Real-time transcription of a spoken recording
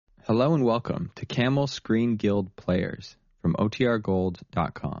Hello and welcome to Camel Screen Guild Players from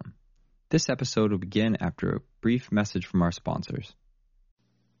OTRGold.com. This episode will begin after a brief message from our sponsors.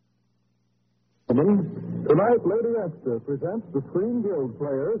 Tonight, Lady Esther presents the Screen Guild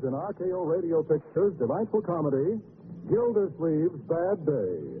Players in RKO Radio Pictures' delightful comedy, Gildersleeve's Bad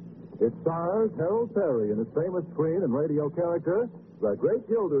Day. It stars Harold Perry in his famous screen and radio character, the Great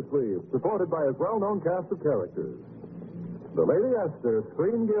Gildersleeve, supported by his well-known cast of characters. The Lady Esther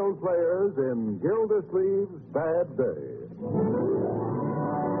Screen Guild Players in Gildersleeve's Bad Day.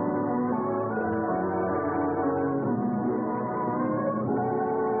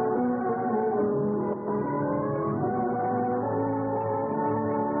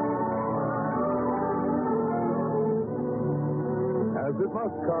 As it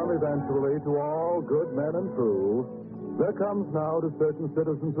must come eventually to all good men and true, there comes now to certain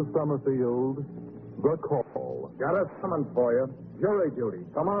citizens of Summerfield the call. Got a summons for you. Jury duty.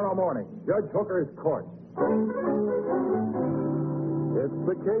 Tomorrow morning. Judge Hooker's court. It's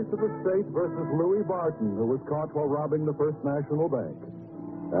the case of the state versus Louis Barton, who was caught while robbing the First National Bank.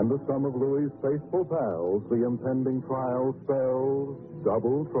 And to some of Louis's faithful pals, the impending trial spells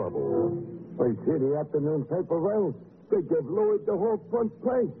double trouble. I see the afternoon paper round. They give Louis the whole front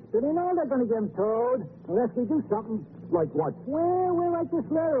page. Did he know they're going to get him towed unless we do something? Like what? Well, we're like this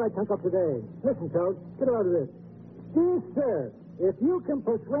letter I took up today. Listen, Toad, get out of this. Dear sir, if you can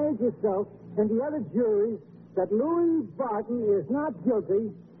persuade yourself and the other juries that Louis Barton is not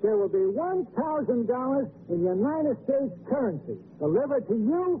guilty, there will be $1,000 in United States currency delivered to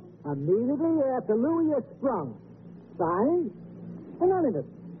you immediately after Louis is sprung. Signed, Anonymous.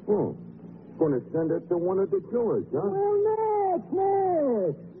 Oh. Going to send it to one of the jurors, huh? Well, next.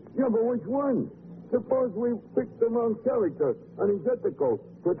 Yeah, but which one? Suppose we picked the wrong character and he's ethical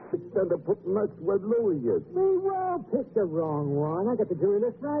to the extent of putting us where Louis is. We won't pick the wrong one. I got the jury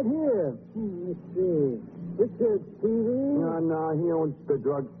list right here. Let's see. Richard TV. No, he owns the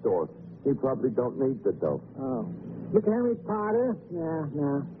drugstore. He probably don't need the dough. Oh. McHenry Potter.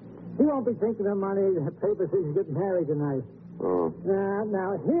 No. He won't be thinking of money. The paper says he's getting married tonight. Oh.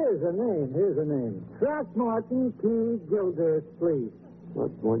 Now, here's a name. Throckmorton P. Gildersleeve.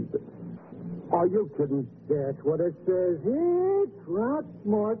 That's one thing. Are you kidding? That's what it says here.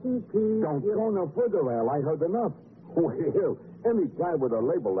 Throckmorton P. Don't go no further, Al. I heard enough. Well, any guy with a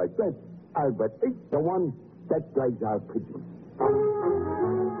label like that, I bet it's the one that guy's our pigeon.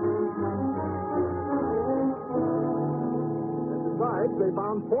 Besides, they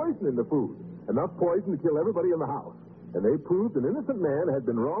found poison in the food. Enough poison to kill everybody in the house. And they proved an innocent man had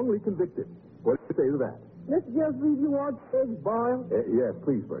been wrongly convicted. What do you say to that? Mr. Gildersleeve, you want eggs boiled? Yes,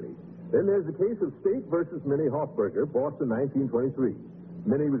 please, Bertie. Then there's the case of State versus Minnie Hoffberger, Boston, 1923.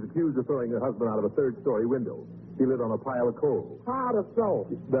 Minnie was accused of throwing her husband out of a third-story window. He lit on a pile of coal. How to throw?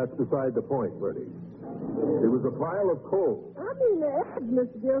 That's beside the point, Bertie. It was a pile of coal. I mean the eggs,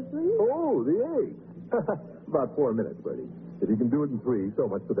 Mr. Gildersleeve. Oh, the eggs. About 4 minutes, Bertie. If you can do it in 3, so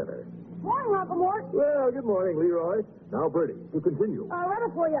much the better. Morning, Uncle Mort. Well, good morning, Leroy. Now, Bertie, to continue. A letter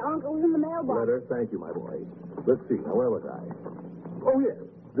for you, Uncle. It's in the mailbox. Letter, thank you, my boy. Let's see. Now, where was I? Oh, yes.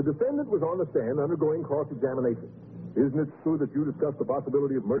 The defendant was on the stand undergoing cross-examination. Isn't it true that you discussed the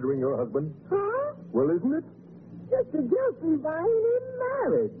possibility of murdering your husband? Huh? Well, isn't it? Mr. Gildersleeve, I ain't even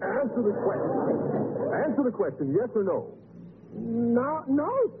married. Answer the question. Answer the question, yes or no? No,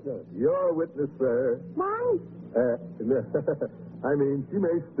 sir. Your witness, sir. Mine? I mean, she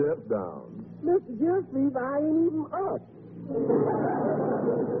may step down. Mr. Gildersleeve, I ain't even up.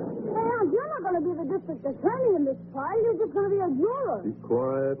 Well, you're not going to be the district attorney in this trial. You're just going to be a juror. Be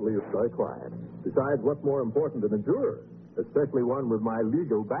quiet, Leroy, quiet. Besides, what's more important than a juror? Especially one with my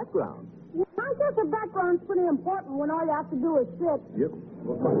legal background. Yeah, I guess the background's pretty important when all you have to do is sit. Yep.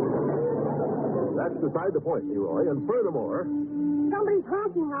 That's beside the point, Leroy. And furthermore... Somebody's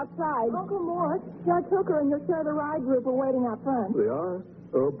honking outside. Uncle Mort, Judge Hooker and your Share the Ride group are waiting out front. They are?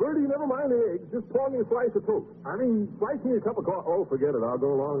 Bertie, never mind the eggs. Just pour me a slice of toast. I mean, slice me a cup of coffee. Oh, forget it. I'll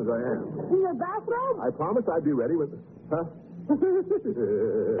go along as I am. In your bathrobe? I promised I'd be ready with... Huh?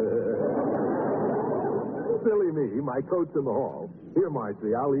 Silly me. My coat's in the hall. Here,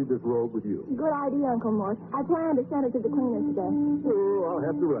 Marjorie, I'll leave this robe with you. Good idea, Uncle Mort. I plan to send it to the cleaners today. Oh, I'll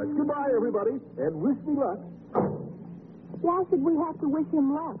have to rush. Goodbye, everybody, and wish me luck. Why should we have to wish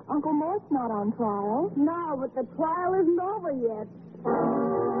him luck? Uncle Mort's not on trial. No, but the trial isn't over yet.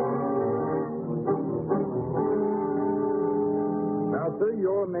 Now, sir,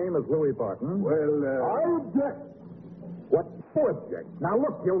 your name is Louis Barton. Well, I object. What for object? Now,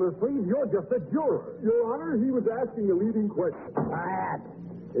 look, Gildersleeve, you're just a juror. Your Honor, he was asking a leading question. Quiet.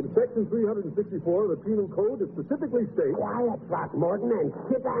 In Section 364 of the Penal Code, it specifically states... Quiet, Throckmorton, and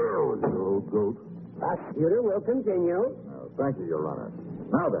sit down. Oh, goat. Prosecutor will continue. Thank you, Your Honor.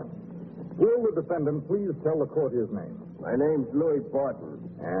 Now then, will the defendant please tell the court his name? My name's Louis Barton.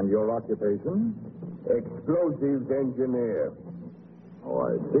 And your occupation? Explosives engineer. Oh,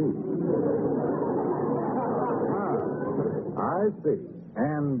 I see. I see.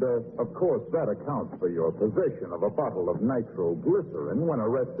 And, of course, that accounts for your possession of a bottle of nitroglycerin when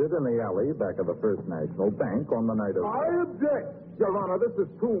arrested in the alley back of the First National Bank on the night of... I object. Your Honor, this is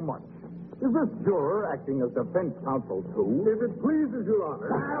too much. Is this juror acting as defense counsel, too? If it pleases Your Honor.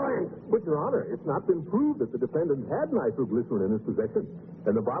 Silence! But, Your Honor, it's not been proved that the defendant had nitroglycerin in his possession,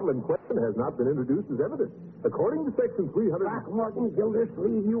 and the bottle in question has not been introduced as evidence. According to Section 300... Throckmorton,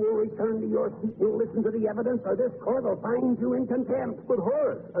 Gildersleeve, you will return to your seat and listen to the evidence, or this court will find you in contempt. But,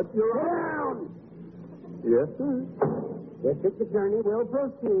 Horace, Your Sit Honor... down! Yes, sir. District Attorney will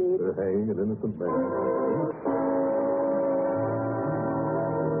proceed. They're hanging an innocent man.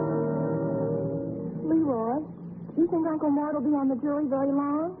 Leroy, do you think Uncle Mort will be on the jury very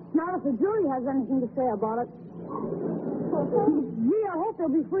long? Not if the jury has anything to say about it. Gee, I hope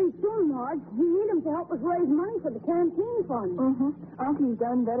they'll be free soon, Marge. We need them to help us raise money for the canteen fund. Mm-hmm. Uncle's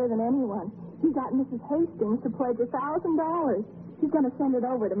done better than anyone. He got Mrs. Hastings to pledge $1,000. She's going to send it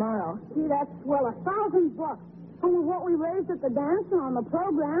over tomorrow. Gee, that's well, $1,000. Only what we raised at the dance and on the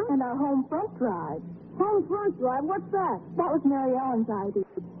program. And our home front drive. Home front drive, what's that? That was Mary Ellen's idea.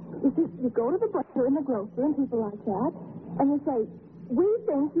 You see, you go to the butcher in the grocery and people like that, and you say, we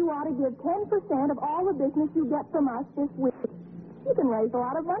think you ought to give 10% of all the business you get from us this week. You can raise a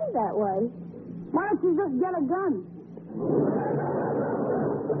lot of money that way. Why don't you just get a gun?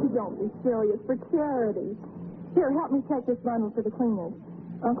 Don't be silly. It's for charity. Here, help me take this bundle for the cleaners.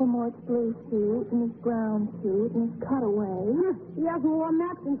 Uncle Mort's blue suit and his brown suit and his cutaway. He hasn't worn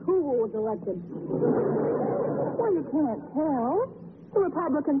that since Hoover was elected. Well, you can't tell. The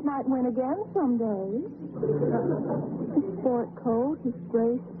Republicans might win again someday. His sport coat, his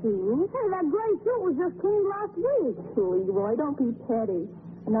gray suit. Hey, that gray suit was just cleaned last week. Leroy, don't be petty.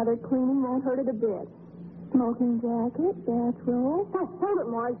 Another cleaning won't hurt it a bit. Smoking jacket, bathrobe. Oh, hold it,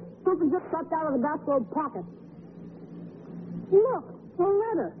 Marge. Something just popped out of the bathrobe pocket. Look, a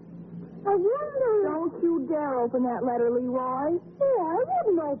letter. I wonder... Don't you dare open that letter, Leroy. Yeah, I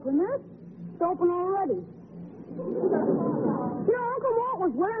wouldn't open it. It's open already. You know, Uncle Mort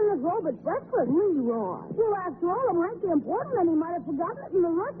was wearing his robe at breakfast. Leroy. Well, after all, it might be important, and he might have forgotten it in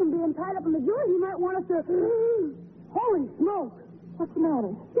the rush and being tied up in the jury. He might want us to... Holy smoke. What's the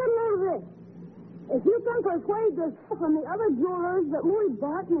matter? Get a load of this. If you can persuade yourself and the other jurors that Louis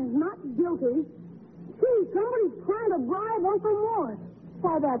Barton is not guilty, gee, somebody's trying to bribe Uncle Mort.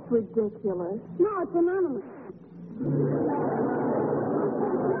 Why, that's ridiculous. No, it's anonymous.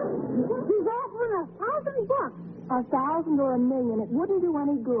 He's offering $1,000. 1,000 or 1,000,000, it wouldn't do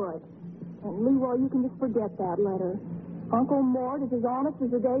any good. And Leroy, you can just forget that letter. Uncle Mort is as honest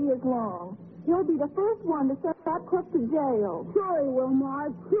as the day is long. He'll be the first one to send that crook to jail. Sure he will,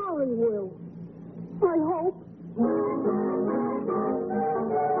 Marge. Sure he will. I hope.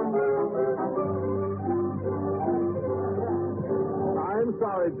 I'm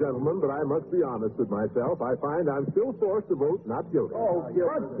sorry, gentlemen, but I must be honest with myself. I find I'm still forced to vote not guilty. Oh,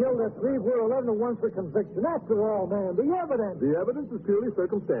 Gildersleeve, we're 11 to 1 for conviction. After all, man, the evidence. The evidence is purely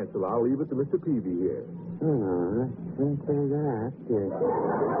circumstantial. I'll leave it to Mr. Peavy here. Oh, don't say that.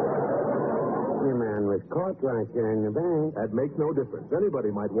 Your man was caught right there in the bank. That makes no difference. Anybody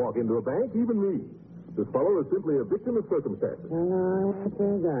might walk into a bank, even me. This fellow is simply a victim of circumstances. I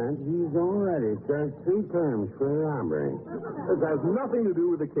say that. He's already served 3 terms for robbery. This has nothing to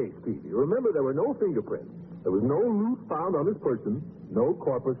do with the case, Peavy. Remember, there were no fingerprints. There was no loot found on his person, no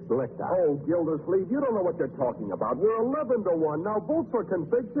corpus delicti. Oh, Gildersleeve, you don't know what you're talking about. We're 11 to 1. Now vote for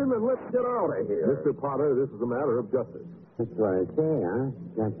conviction and let's get out of here. Mr. Potter, this is a matter of justice. That's what I say, huh?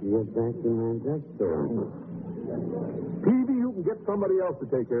 Got to get back to my drugstore. Peavy, you can get somebody else to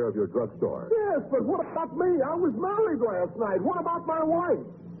take care of your drugstore. Yes, but what about me? I was married last night. What about my wife?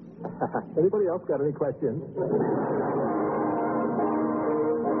 Anybody else got any questions?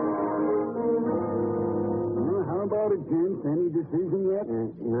 Well, how about it, gents? Any decision yet?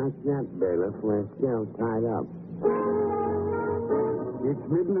 Not yet, bailiff. We're still tied up. It's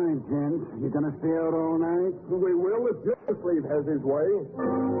midnight, gents. You gonna stay out all night? We will if Gildersleeve has his way.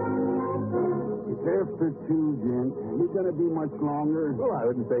 It's after 2, gents. You gonna be much longer? Well, I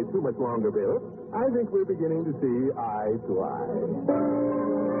wouldn't say too much longer, Bill. I think we're beginning to see eye to eye.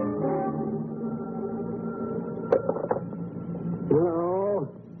 Hello?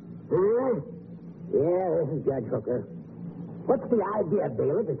 Yeah, this is Judge Hooker. What's the idea,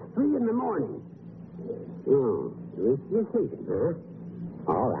 Bailiff? It's 3 in the morning. Oh, it's your season, huh?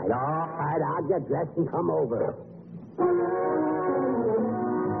 All right. I'll get dressed and come over.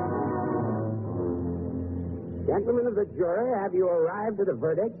 Gentlemen of the jury, have you arrived at a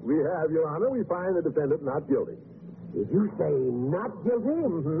verdict? We have, Your Honor. We find the defendant not guilty. Did you say not guilty?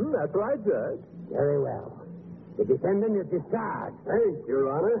 Mm-hmm. That's right, Judge. Very well. The defendant is discharged. Thanks,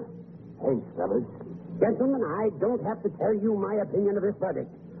 Your Honor. Thanks, fellas. Gentlemen, I don't have to tell you my opinion of this verdict.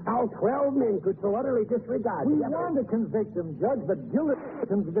 How 12 men could so utterly disregard We the want to convict him, Judge, but Gildersleeve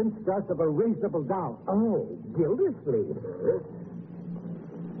convinced us of a reasonable doubt. Oh, Gildersleeve.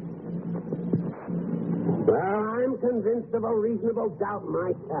 Well, I'm convinced of a reasonable doubt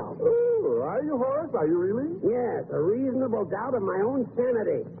myself. Oh, are you, Horace? Are you really? Yes, a reasonable doubt of my own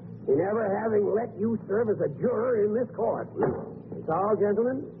sanity in ever having let you serve as a juror in this court. That's all,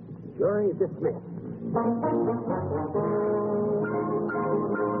 gentlemen. Jury is dismissed.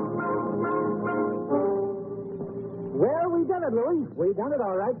 Well, we done it, Louis. We done it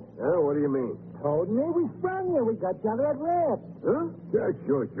all right. Oh, what do you mean? Told me we sprung you. We got you out of that red. Huh? Yeah,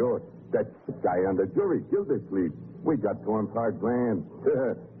 sure. That guy on the jury, Gildersleeve. We got to him for our grand.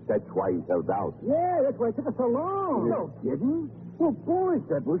 That's why he held out. Yeah, that's why it took us so long. No kidding? Well, boys,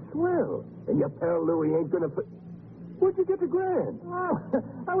 that was swell. And your pal Louie ain't gonna... Where'd you get the grand? Oh,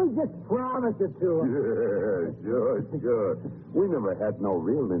 we just promised it to him. Yeah, sure. We never had no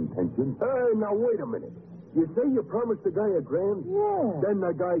real intention. Hey, now, wait a minute. You say you promised the guy a grand? Yeah. Then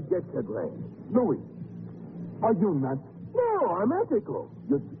the guy gets a grand. Louie, are you nuts? No, I'm ethical.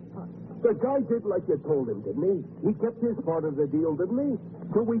 The guy did like you told him, didn't he? He kept his part of the deal, didn't he?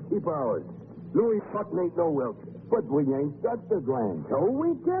 So we keep ours. Louis Button ain't no Welcher. But we ain't got the grand. So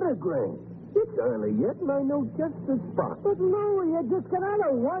we get a grand. It's early yet, and I know just the spot. But, Louis, you just got out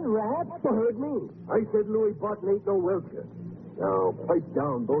of one rat. You heard me. I said Louis Barton ain't no Welcher. Now, pipe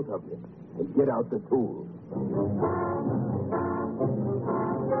down, both of you, and get out the tools.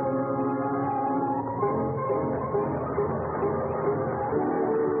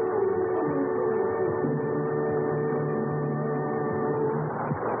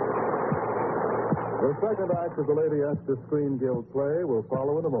 The second act of the Lady Esther Screen Guild play will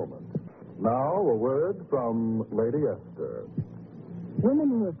follow in a moment. Now, a word from Lady Esther. Women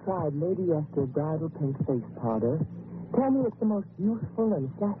who have tried Lady Esther Bridal Pink Face Powder tell me it's the most useful and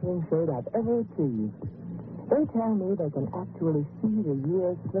flattering shade I've ever achieved. They tell me they can actually see the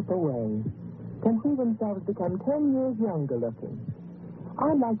years slip away, can see themselves become 10 years younger looking.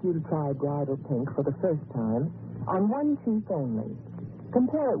 I'd like you to try Bridal Pink for the first time on one cheek only.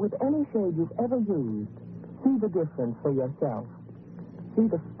 Compare it with any shade you've ever used. See the difference for yourself. See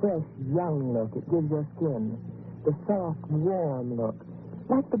the fresh, young look it gives your skin. The soft, warm look,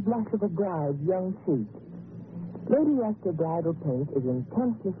 like the blush of a bride's young cheek. Lady Esther Bridal Pink is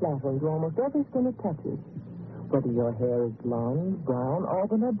intensely flattering to almost every skin it touches. Whether your hair is blonde, brown,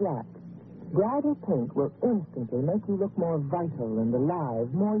 auburn, or black, Bridal Pink will instantly make you look more vital and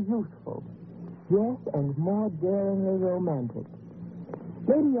alive, more youthful. Yes, and more daringly romantic.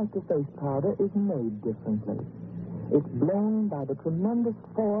 Lady Esther Face Powder is made differently. It's blown by the tremendous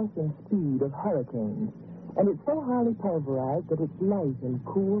force and speed of hurricanes, and it's so highly pulverized that it's light and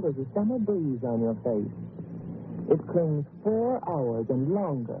cool as a summer breeze on your face. It clings 4 hours and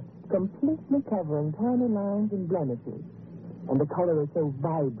longer, completely covering tiny lines and blemishes. And the color is so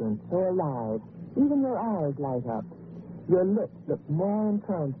vibrant, so alive, even your eyes light up. Your lips look more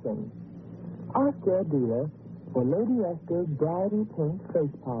entrancing. Ask your dealer for Lady Esther Bridal Pink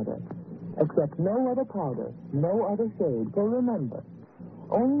Face Powder. Accept no other powder, no other shade. For remember,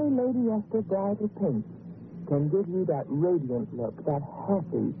 only Lady Esther Bridal Pink can give you that radiant look, that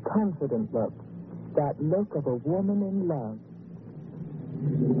happy, confident look, that look of a woman in love.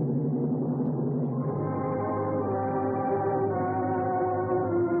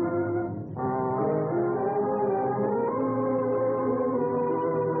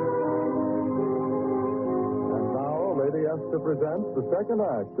 To present the second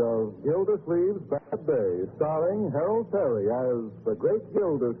act of Gildersleeve's Bad Day, starring Harold Perry as the Great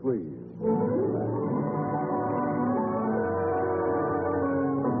Gildersleeve.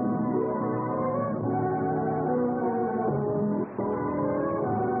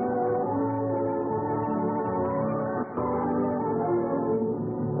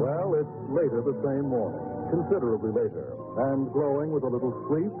 Well, it's later the same morning, considerably later, and glowing with a little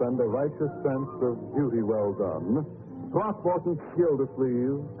sleep and a righteous sense of duty well done. Throckmorton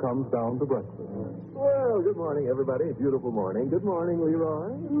Gildersleeve comes down to breakfast. Well, good morning, everybody. Beautiful morning. Good morning, Leroy.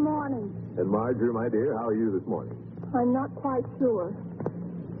 Good morning. And Marjorie, my dear, how are you this morning? I'm not quite sure.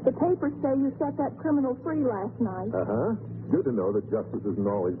 The papers say you set that criminal free last night. Uh-huh. good to know that justice isn't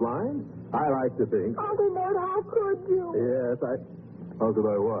always blind. I like to think. Uncle Mort, how could you? Yes, How could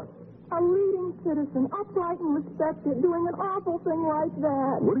I what? A leading citizen, upright and respected, doing an awful thing like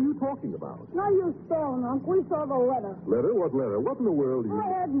that. What are you talking about? Now you stone, Uncle. We saw the letter. Letter? What letter? What in the world Go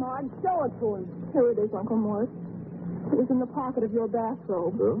ahead, Marge. Show it to him. Here it is, Uncle Mort. It was in the pocket of your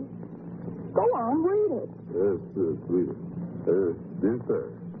bathrobe. Huh? Go on, read it. Yes, read it. Dear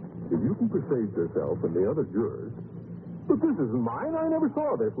sir, if you can persuade yourself and the other jurors. But this isn't mine. I never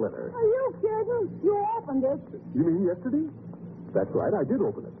saw this letter. Are you kidding? You opened it. You mean yesterday? That's right, I did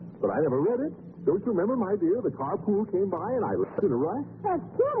open it. But I never read it. Don't you remember, my dear, the carpool came by and I left in a rush? That's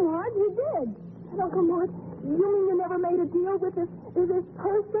true, Marge. You did. Uncle Mort, you mean you never made a deal with this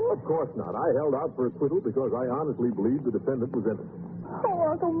person? Of course not. I held out for acquittal because I honestly believed the defendant was innocent. Oh,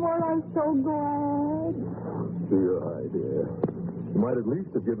 Uncle Mort, I'm so glad. Dear idea. You might at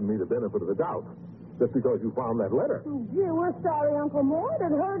least have given me the benefit of the doubt. Just because you found that letter. Oh, gee, we're sorry, Uncle Mort.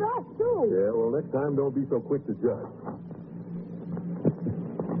 It hurt us, too. Yeah, well, next time don't be so quick to judge.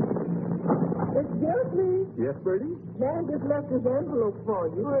 Excuse me. Yes, Bertie? Man just left his envelope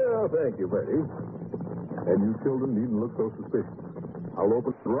for you. Well, thank you, Bertie. And you children needn't look so suspicious. I'll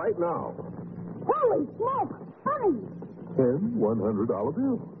open it right now. Holy smoke! Honey! 10 $100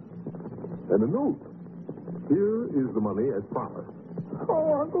 bills. And a note. Here is the money as promised.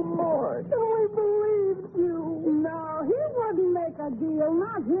 Oh, Uncle Mort, I believed you. No, he wouldn't make a deal,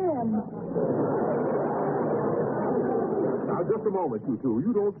 not him. Now, just a moment, you two.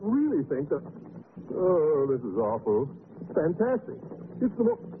 You don't really think that... Oh, this is awful. Fantastic. It's the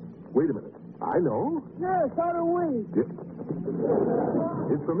Wait a minute. I know. Yes, so do we.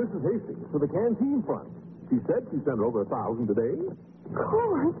 It's for Mrs. Hastings, for the canteen fund. She said she sent over 1,000 today. Of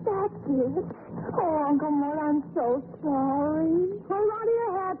course, that's it. Oh, Uncle Mort, I'm so sorry. Hold on to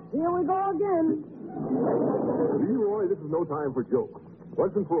your hat. Here we go again. Leroy, this is no time for jokes.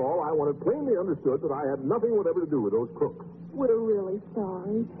 Once and for all, I want it plainly understood that I had nothing whatever to do with those crooks. We're really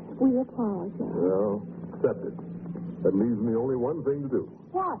sorry. We apologize. Well, accept it. That leaves me only one thing to do.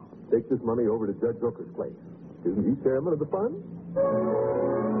 What? Take this money over to Judge Hooker's place. Isn't he chairman of the fund?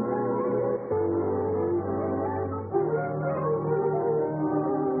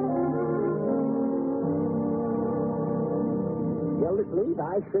 Gildersleeve,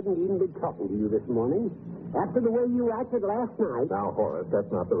 I shouldn't even be talking to you this morning. After the way you acted last night. Now, Horace,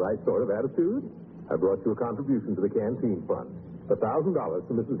 that's not the right sort of attitude. I brought you a contribution to the canteen fund. $1,000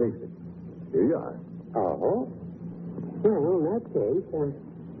 to Mrs. Hastings. Here you are. Oh? Well, in that case,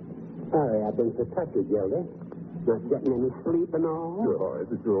 sorry I've been so touchy, Gilda. Not getting any sleep and all. Sure, Horace,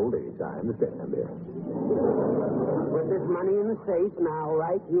 it's your old age. I understand, dear. Put this money in the safe, and I'll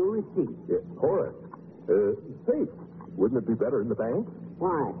write you a receipt. Horace, safe. Wouldn't it be better in the bank?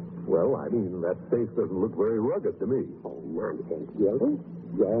 Why? Well, I mean, that safe doesn't look very rugged to me. Oh, nonsense, Gilda.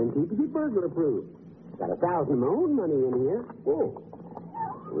 Guaranteed to be burglar-proof. Got 1,000 of my own money in here. Oh.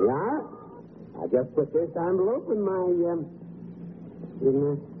 Here you are. I just put this envelope in my,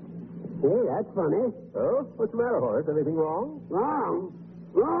 Hey, that's funny. Oh? What's the matter, Horace? Anything wrong? Wrong?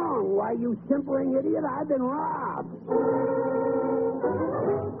 Wrong? Why, you simpering idiot, I've been robbed.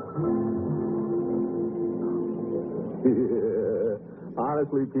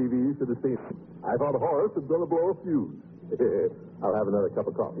 Honestly, TV, you should have seen it. I thought Horace was going to blow a fuse. I'll have another cup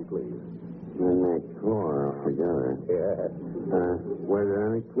of coffee, please. And that's 4 altogether. Yeah. Were there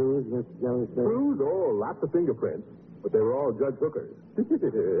any clues, Mr. Gildersleeve? Clues? Oh, lots of fingerprints. But they were all Judge Hooker's. I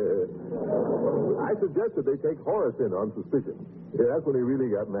suggested they take Horace in on suspicion. Yeah, that's when he really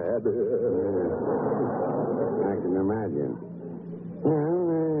got mad. I can imagine. Well,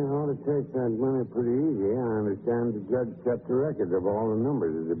 they ought to take that money pretty easy. I understand the judge kept a record of all the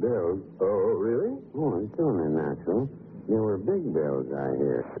numbers of the bills. Oh, really? Oh, it's only natural. They were big bills, I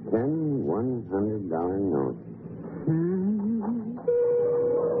hear. 10 $100 notes. 10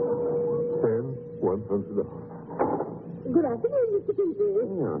 $100. Good afternoon, Mr. Peavy.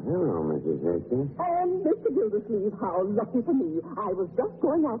 Oh, hello, Mrs. Hastings. And Mr. Gildersleeve, how lucky for me. I was just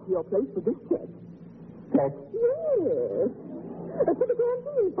going out to your place with this check. Check? Yes. To the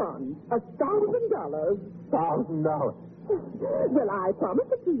canteen fund. $1,000. $1,000. Well, I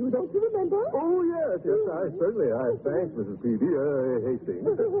promised it to you, don't you remember? Oh, yes, certainly. Thanks, Mrs. Peavy. Hastings.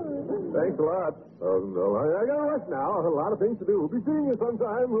 Thanks a lot. I got to rush now. A lot of things to do. Be seeing you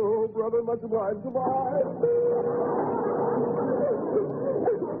sometime. Oh, brother, much obliged. Goodbye.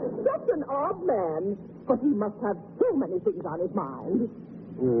 Such an odd man. But he must have so many things on his mind.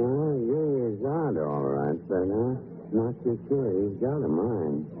 Well, he is odd, all right, but not too sure he's got a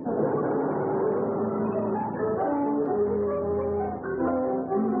mind.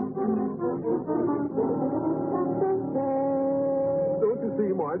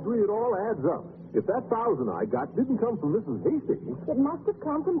 agree it all adds up. If that $1,000 I got didn't come from Mrs. Hastings... It must have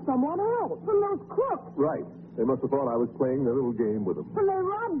come from someone else, from those crooks. Right. They must have thought I was playing their little game with them. And they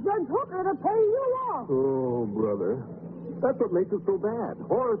robbed Judge Hooker to pay you off. Oh, brother. That's what makes it so bad.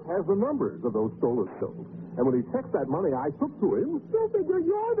 Horace has the numbers of those stolen bills. And when he checks that money I took to him... You figure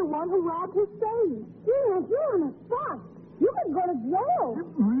you're the one who robbed his safe. Yes, you're in a spot. You could go to jail.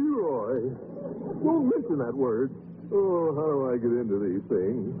 Leroy, don't mention that word. Oh, how do I get into these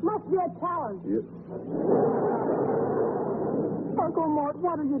things? Must be a talent. Yes. Uncle Mort,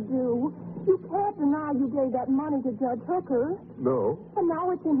 what'll you do? You can't deny you gave that money to Judge Hooker. No. And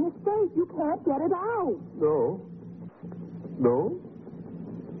now it's in his safe. You can't get it out. No. No?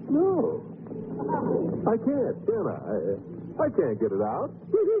 No. I can't, can I? I can't get it out.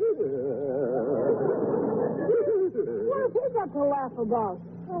 What's he got to laugh about?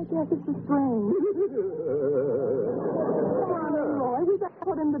 I guess it's a string. Come on, Leroy. We got to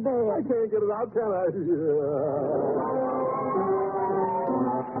put him to bed. I can't get it out, can I?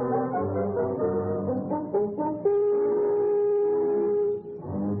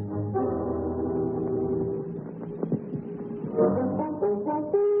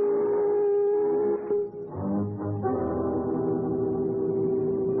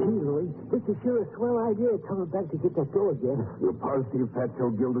 This is sure a swell idea, coming back to get that dough again. You're positive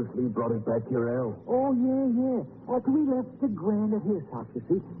Fatso Gildersleeve brought it back here, Al? Oh, yeah. After we left the Grand at his house, you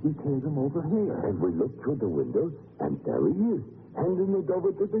see, we carried him over here. And we looked through the window, and there he is, handing it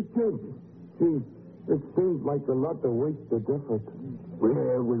over to the judge. Gee, it seems like a lot of wasted effort.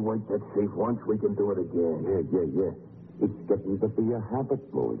 Well, we worked that safe once, we can do it again. Yeah. It's getting to be a habit,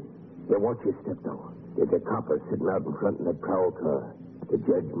 boy. Yeah, watch your step, though. There's a copper sitting out in front of the prowl car. The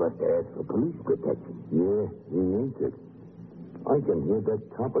judge must ask for police protection. Yeah, he ain't it. I can hear that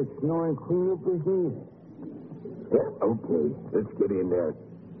copper snoring clean over here. Yeah, okay. Let's get in there.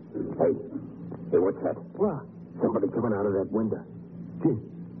 Hey, what's that? What? Somebody coming out of that window. Gee,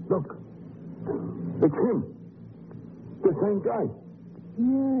 look. It's him. The same guy.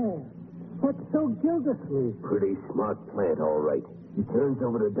 Yeah. What's so Gildersleeve? Pretty smart plant, all right. He turns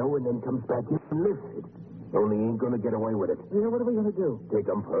over the dough and then comes back in and lifts it. Only he ain't gonna get away with it. Yeah, what are we gonna do? Take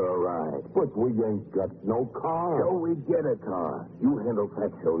him for a ride. But we ain't got no car. So we get a car. You handle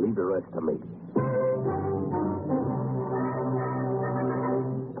Fatso. Leave the rest to me.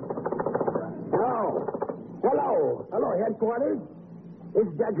 Hello, headquarters.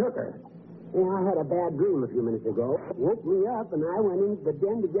 It's Judge Hooker. Yeah, I had a bad dream a few minutes ago. Woke me up, and I went into the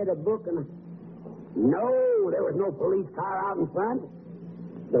den to get a book, and... No, there was no police car out in front.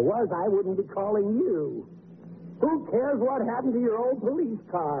 If there was, I wouldn't be calling you. Who cares what happened to your old police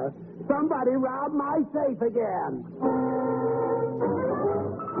car? Somebody robbed my safe again.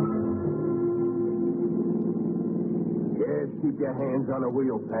 Yes, keep your hands on the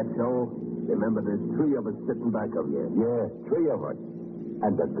wheel, Fatso. Remember, there's 3 of us sitting back of you. Yeah, 3 of us.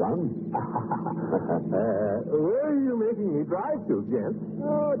 And a gun? Where are you making me drive to, gent?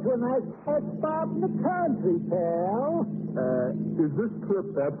 Oh, to a nice pet spot in the country, pal. Is this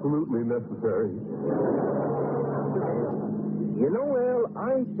trip absolutely necessary? You know, Al,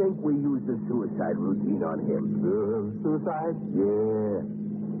 I think we used a suicide routine on him. Suicide? Yeah.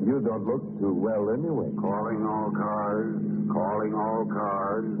 You don't look too well anyway. Calling all cars.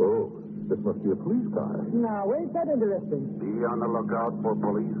 Oh, this must be a police car. Now, ain't that interesting? Be on the lookout for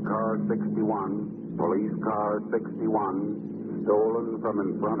police car 61. Police car 61. Stolen from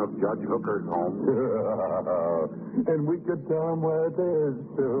in front of Judge Hooker's home. And we could tell him where it is,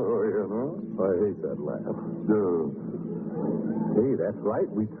 too, you know? I hate that laugh. Hey, that's right,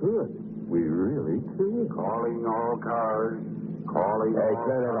 we could. We really could. Calling all cars. Hey,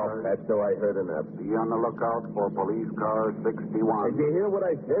 turn it off, Fatso. I heard enough. Be on the lookout for police car 61. Did you hear what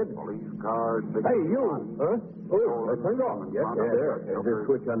I said? Police car 61. Hey, you! Huh? Oh, turn it off. Yes, Front of there. Judge There's a Hooker's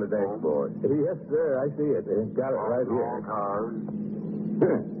switch on the dashboard. Yes, sir, I see it. Got it right Calling all here. cars.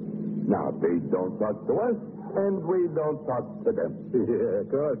 Now, they don't talk to us, and we don't talk to them. Yeah,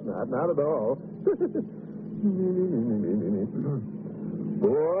 of course not. Not at all. I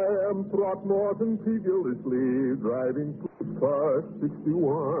am Throckmorton P. Gildersleeve, driving police car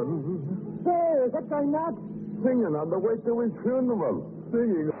 61. Say, is that guy not? Singing on the way to his funeral.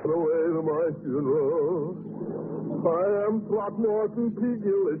 Singing on the way to my funeral. I am Throckmorton P.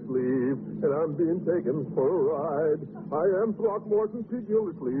 Gildersleeve, and I'm being taken for a ride. I am Throckmorton P.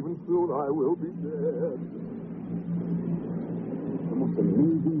 Gildersleeve, and soon I will be dead. The most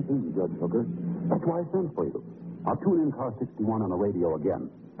amazing thing, Judge Hooker. That's why I sent for you. I'll tune in car 61 on the radio again.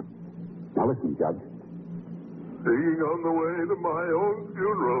 Now listen, Judge. Singing on the way to my own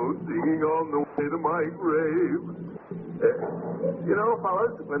funeral, singing on the way to my grave. You know,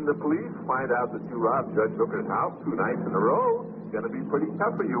 fellas, when the police find out that you robbed Judge Hooker's house 2 nights in a row, it's going to be pretty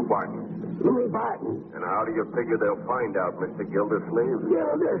tough for you, Barton. Louis Barton. And how do you figure they'll find out, Mr. Gildersleeve?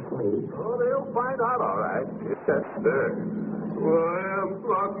 Gildersleeve. Oh, they'll find out, all right. Yes, sir. Well, I am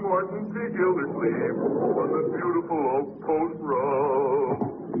Throckmorton P. Gildersleeve on the beautiful Oak Post Road.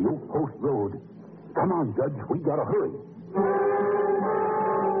 The Oak Post Road. Come on, Judge. We gotta hurry.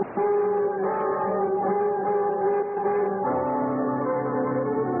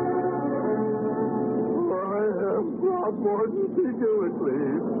 Throckmorton P.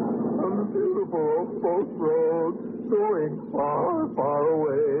 Gildersleeve on the beautiful Oak Post Road, going far, far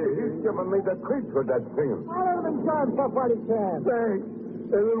away. He's giving me the creeps with that singing. I'll let him charge for what he can. Thanks.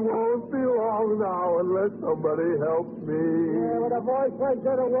 And it won't be long now unless somebody helps me. Yeah, with a voice like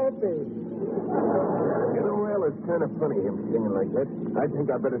that, it won't be. You know, well, it's kind of funny him singing like that. I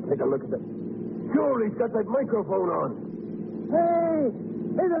think I better take a look at it. Sure, he's got that microphone on. Hey,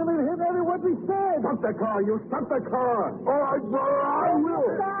 that'll be him every word we said. Stop the car, you. Stop the car. All right, I will.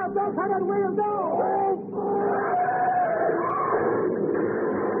 Stop, don't turn that wheel, don't.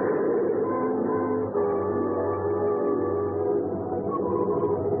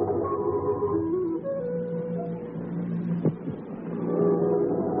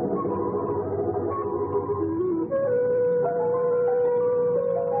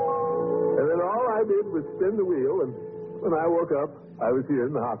 Was spin the wheel, and when I woke up, I was here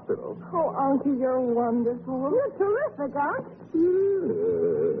in the hospital. Oh, Uncle, you're wonderful. You're terrific, Unc.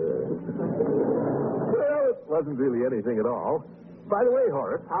 Well, it wasn't really anything at all. By the way,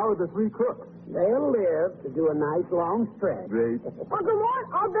 Horace, how are the 3 crooks? They'll live to do a nice long stretch. Great. Uncle Mort,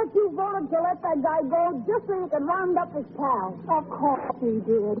 I'll bet you voted to let that guy go just so you could round up his pals. Of course he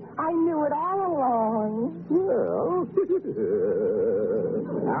did. I knew it all along. Well,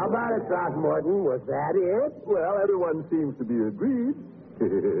 How about it, Throckmorton? Was that it? well, everyone seems to be agreed.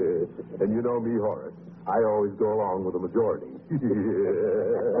 And you know me, Horace. I always go along with the majority.